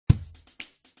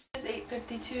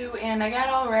8:52 and I got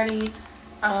all ready,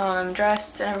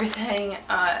 dressed and everything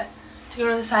to go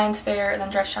to the science fair and then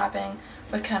dress shopping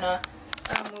with Kenna.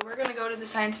 We were going to go to the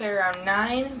science fair around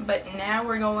 9, but now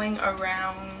we're going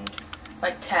around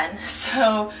like 10.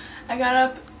 So I got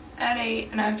up at 8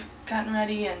 and I've gotten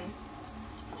ready and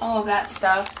all of that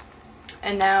stuff,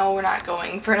 and now we're not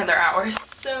going for another hour.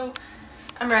 So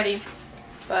I'm ready,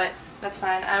 but that's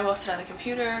fine. I will sit on the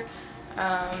computer.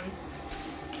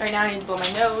 Right now I need to blow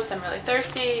my nose. I'm really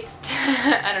thirsty.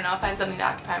 I don't know, I'll find something to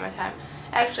occupy my time.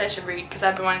 Actually, I should read because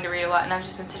I've been wanting to read a lot and I've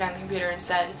just been sitting on the computer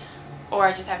instead, or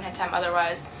I just haven't had time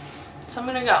otherwise. So I'm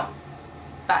gonna go.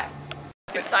 Bye.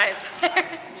 Good science fair.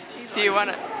 Do you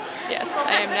wanna? Yes,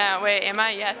 I am now. Wait, am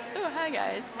I? Yes. Oh, hi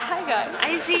guys. Hi guys.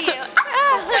 I see you.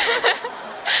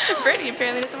 Brittany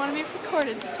apparently doesn't want to be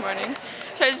recorded this morning.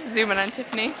 Should I just zoom in on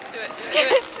Tiffany? Do it. Just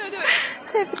kidding. Do it.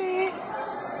 Tiffany.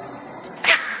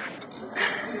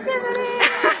 Tiffany.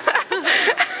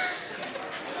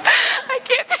 I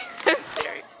can't take this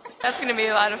serious. That's gonna be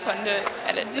a lot of fun to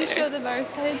edit. Did you show them our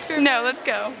science fair? No, let's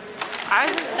go.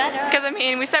 Ours is better. Because I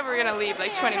mean, we said we were gonna leave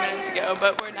like 20 minutes ago,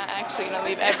 but we're not actually gonna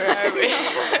leave ever, are we?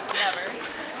 Never.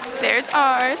 There's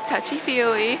ours, Touchy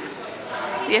Feely.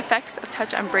 The effects of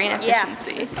touch on brain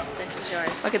efficiency. Yeah. This is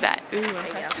yours. Look at that. Ooh,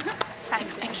 impressive. I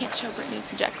can't show Brittany's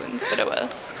and Jacqueline's, but I will.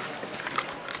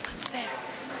 It's there.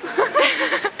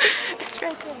 It's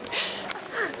right there.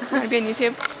 You want to be on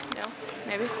YouTube? No.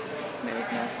 Maybe. Maybe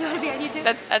no. You want to be on YouTube?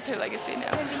 That's her legacy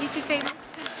now. You want to be YouTube famous?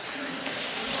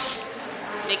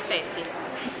 Big face, team.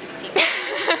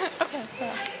 Okay.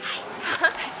 Yeah.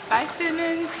 Bye,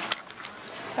 Simmons.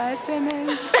 Bye,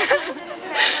 Simmons.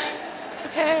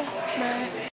 Okay. Bye.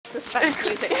 Suspense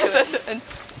music to it.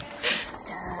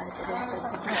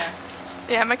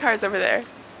 Yeah, my car's over there.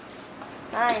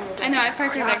 I know, I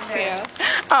parked her next to you.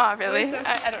 Oh, really?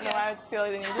 I don't know why I was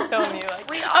feeling you just filming you like.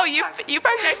 Oh, you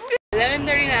parked next to me.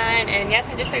 11:39, and yes,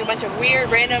 I just took a bunch of weird,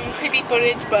 random, creepy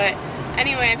footage, but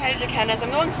anyway, I'm headed to Kenna's.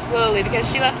 I'm going slowly because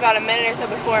she left about a minute or so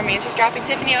before me, and she's dropping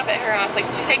Tiffany off at her house.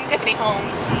 Like, she's taking Tiffany home,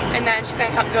 and then she's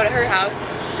gonna go to her house,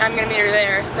 and I'm gonna meet her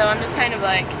there. So I'm just kind of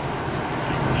like,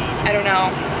 I don't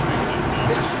know.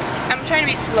 I'm trying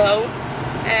to be slow,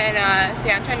 and so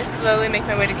yeah, I'm trying to slowly make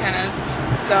my way to Kenna's.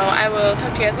 So I will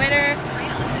talk to you guys later.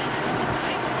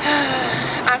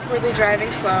 Awkwardly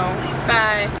driving slow.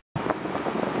 Bye.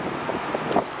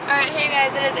 Alright, hey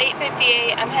guys, it is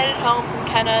 8:58. I'm headed home from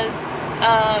Kenna's.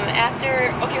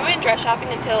 We went dress shopping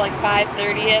until like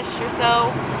 5:30ish or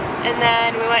so, and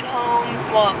then we went home,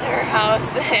 well, to her house,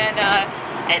 and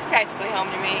it's practically home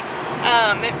to me.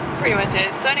 It pretty much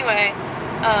is. So anyway,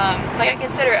 like I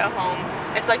consider it a home.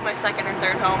 It's like my second or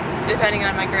third home, depending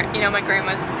on my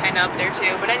grandma's kind of up there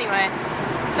too. But anyway,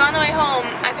 so on the way home,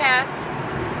 I passed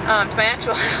to my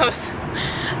actual house.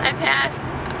 I passed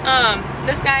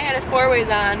this guy had his four-ways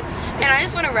on, and I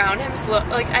just went around him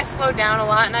I slowed down a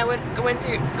lot, and I went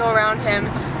to go around him,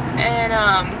 and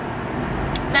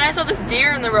then I saw this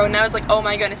deer in the road, and I was like, oh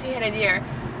my goodness, he had a deer.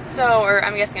 So, or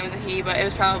I'm guessing it was a he, but it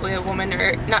was probably a woman,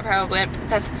 or not probably,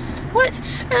 that's, what?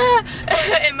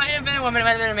 It might have been a woman, it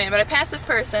might have been a man, but I passed this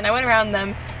person, I went around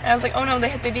them, and I was like, oh no, they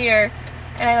hit the deer,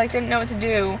 and I like didn't know what to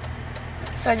do,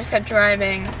 so I just kept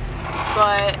driving,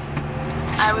 but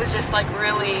I was just like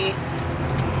really,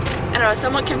 I don't know,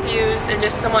 somewhat confused and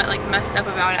just somewhat like messed up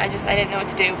about it. I didn't know what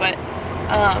to do, but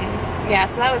yeah,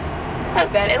 so that was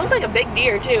bad. It looked like a big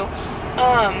deer too.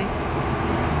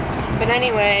 But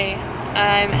anyway,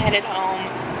 I'm headed home.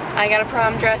 I got a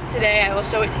prom dress today. I will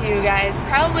show it to you guys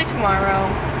probably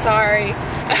tomorrow. Sorry.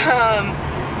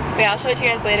 But yeah, I'll show it to you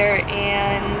guys later.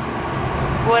 And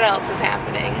what else is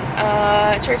happening?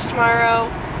 Church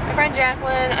tomorrow. My friend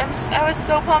Jacqueline, I was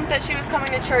so pumped that she was coming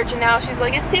to church, and now she's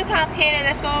like, it's too complicated,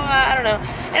 it's blah, blah, blah, I don't know.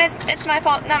 And it's my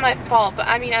fault, not my fault, but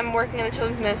I mean, I'm working in the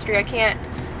children's ministry. I can't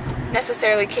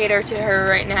necessarily cater to her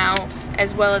right now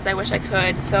as well as I wish I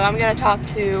could. So I'm going to talk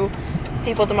to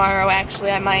people tomorrow,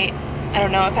 actually. I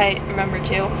don't know if I remember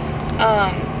to.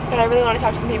 But I really want to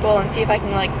talk to some people and see if I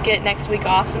can like get next week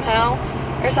off somehow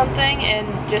or something,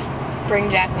 and just bring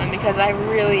Jacqueline, because I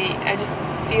just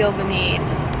feel the need.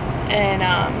 And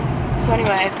so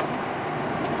anyway,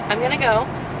 I'm gonna go.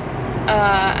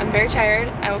 I'm very tired.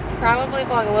 I will probably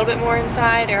vlog a little bit more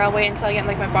inside, or I'll wait until I get in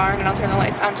like my barn and I'll turn the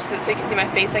lights on just so you can see my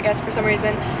face, I guess, for some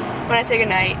reason, when I say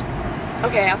goodnight.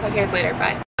 Okay, I'll talk to you guys later.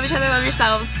 Bye. Love each other, love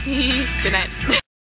yourselves. Good night.